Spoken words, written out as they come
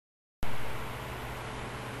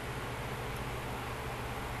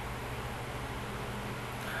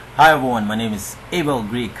Hi everyone, my name is Abel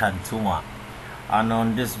Grey Kantoma, and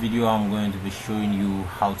on this video I'm going to be showing you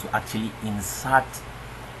how to actually insert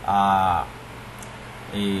a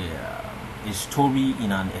story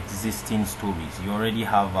in an existing stories. You already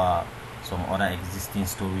have some other existing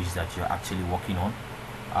stories that you're actually working on.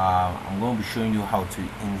 I'm going to be showing you how to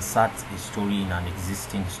insert a story in an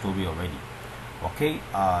existing story already. Okay,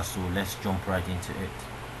 so let's jump right into it.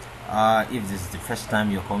 If this is the first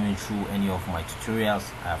time you're coming through any of my tutorials,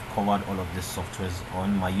 I have covered all of these softwares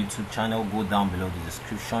on my YouTube channel. Go down below the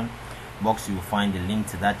description box, you will find the link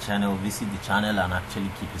to that channel. Visit the channel and actually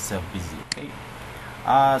keep yourself busy. Okay,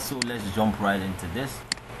 so let's jump right into this.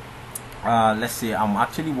 Let's say I'm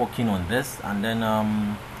actually working on this, and then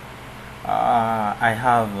I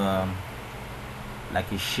have like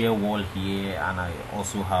a share wall here, and I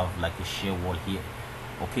also have like a share wall here.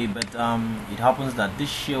 Okay, but it happens that this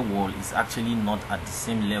shear wall is actually not at the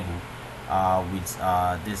same level with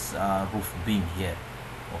this roof beam here.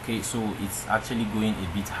 Okay, so it's actually going a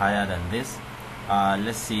bit higher than this.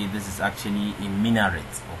 Let's say this is actually a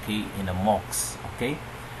minaret, okay, in a mosque. Okay,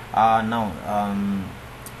 now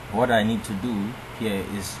what I need to do here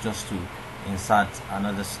is just to insert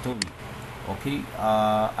another story. Okay,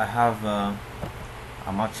 I have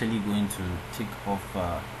I'm actually going to take off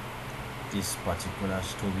this particular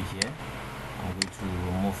story here. I'm going to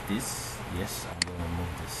remove this. Yes, I'm going to remove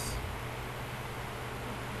this.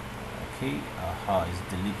 Okay, it's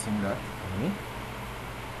deleting that for me.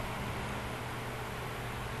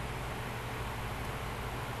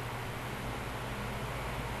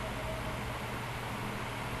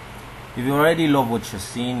 If you already love what you're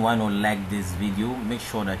seeing, why not like this video? Make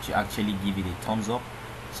sure that you actually give it a thumbs up.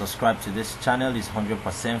 Subscribe to this channel, is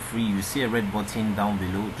 100% free. You see a red button down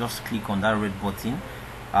below, just click on that red button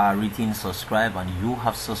written subscribe, and you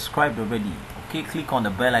have subscribed already. Okay, click on the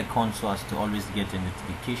bell icon so as to always get a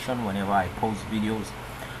notification whenever I post videos.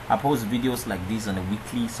 I post videos like this on a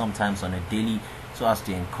weekly, sometimes on a daily, so as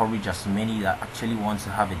to encourage as many that actually want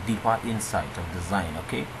to have a deeper insight of design.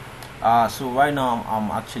 Okay, so right now I'm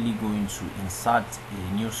actually going to insert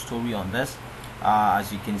a new story on this.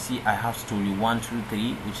 As you can see, I have story 1, 2,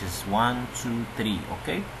 3, which is 1, 2, 3.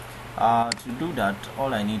 Okay, to do that,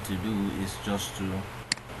 all I need to do is just to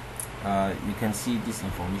you can see this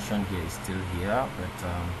information here is still here, but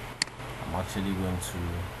I'm actually going to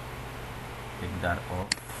take that off.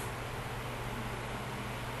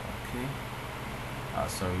 Okay,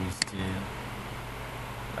 sorry, still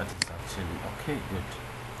that is actually okay. Good.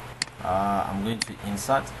 I'm going to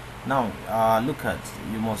insert. Now look at,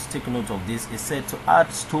 you must take note of this. It said to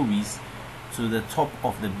add stories to the top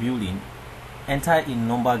of the building, enter a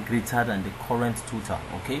number greater than the current total.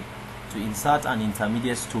 Okay, to insert an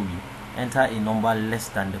intermediate story, enter a number less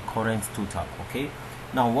than the current total. Okay,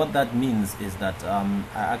 now what that means is that I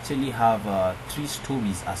actually have 3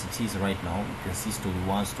 stories as it is right now. You can see story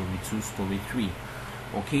 1, story 2, story 3.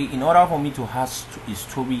 Okay, in order for me to have a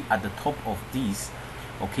story at the top of these,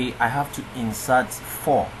 okay, I have to insert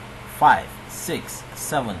 4, 5, 6,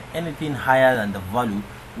 7, anything higher than the value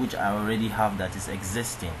which I already have that is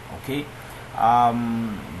existing. Okay,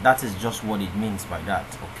 that is just what it means by that.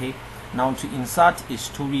 Okay, now to insert a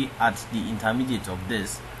story at the intermediate of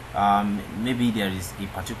this, maybe there is a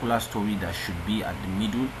particular story that should be at the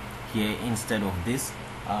middle here instead of this.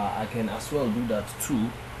 I can as well do that too.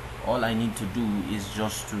 All I need to do is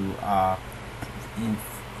just to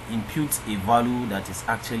impute a value that is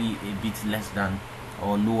actually a bit less than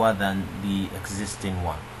or lower than the existing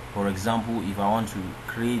one. For example, if I want to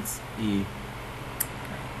create a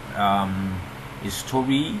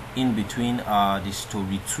story in between the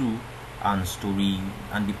story 2 and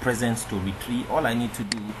the present story 3, all I need to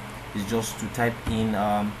do is just to type in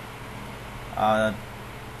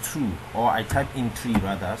 2, or I type in 3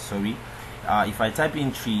 rather, sorry. If I type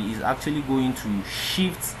in 3, it's actually going to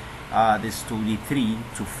shift the story 3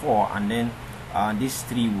 to 4, and then this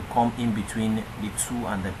 3 will come in between the 2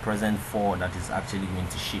 and the present 4 that is actually going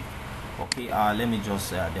to shift. Okay, let me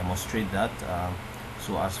just demonstrate that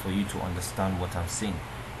so as for you to understand what I'm saying.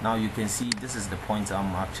 Now you can see this is the point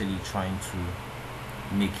I'm actually trying to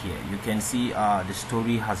make here. You can see the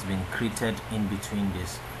story has been created in between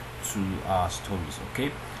these 2 stories.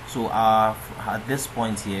 Okay, so at this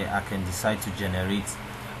point here I can decide to generate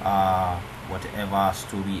whatever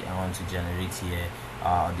story I want to generate here.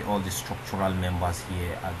 All the structural members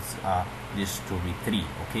here as this story 3.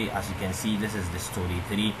 Okay, as you can see, this is the story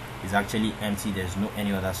 3. It's actually empty. There's no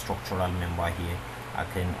any other structural member here. I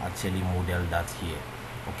can actually model that here.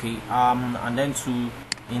 Okay, and then to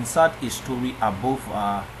insert a story above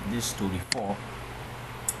this story 4,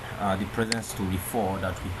 the present story 4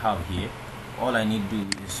 that we have here, all I need to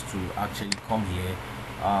do is to actually come here,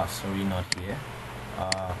 sorry, not here,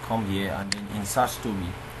 come here and then insert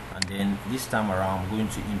story, and then this time around I'm going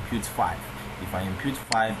to impute 5. If I impute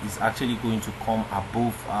 5, it's actually going to come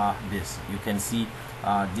above this. You can see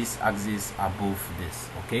this axis above this.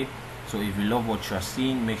 Okay, so if you love what you are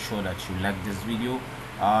seeing, make sure that you like this video,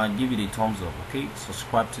 give it a thumbs up. Okay,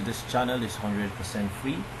 subscribe to this channel, it's 100%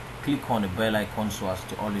 free. Click on the bell icon so as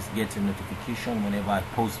to always get a notification whenever I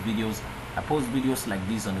post videos. I post videos like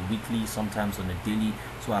this on a weekly, sometimes on a daily,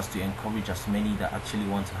 so as to encourage as many that actually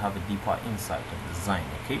want to have a deeper insight of design.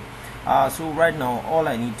 Okay, so right now all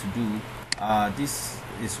I need to do, this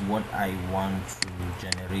is what I want to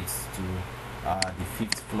generate to the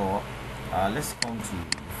 5th floor. Let's come to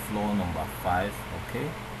floor number 5. Okay,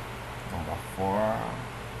 number 4.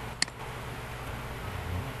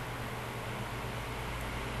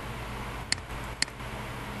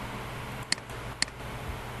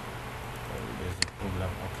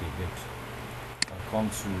 Okay, good. I'll come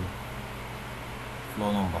to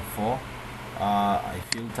floor number 4. I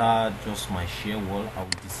filter just my shear wall. I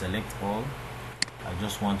will deselect all. I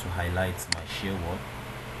just want to highlight my shear wall.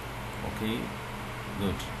 Okay,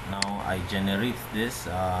 good. Now I generate this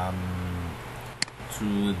to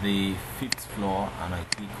the 5th floor and I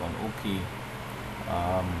click on OK.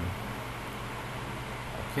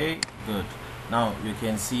 Okay, good. Now you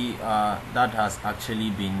can see that has actually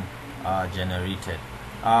been generated,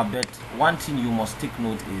 but one thing you must take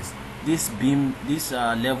note is this beam, this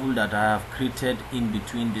level that I have created in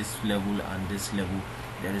between this level and this level,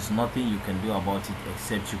 there is nothing you can do about it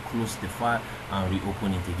except you close the file and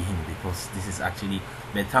reopen it again, because this is actually,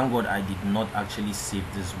 but thank God I did not actually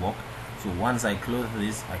save this work. So once I close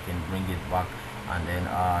this, I can bring it back, and then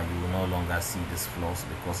you will no longer see these flaws,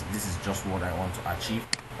 because this is just what I want to achieve.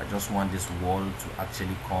 I just want this wall to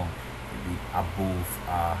actually come a bit above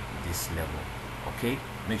this level. Okay,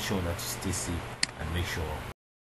 make sure that you stay safe and make sure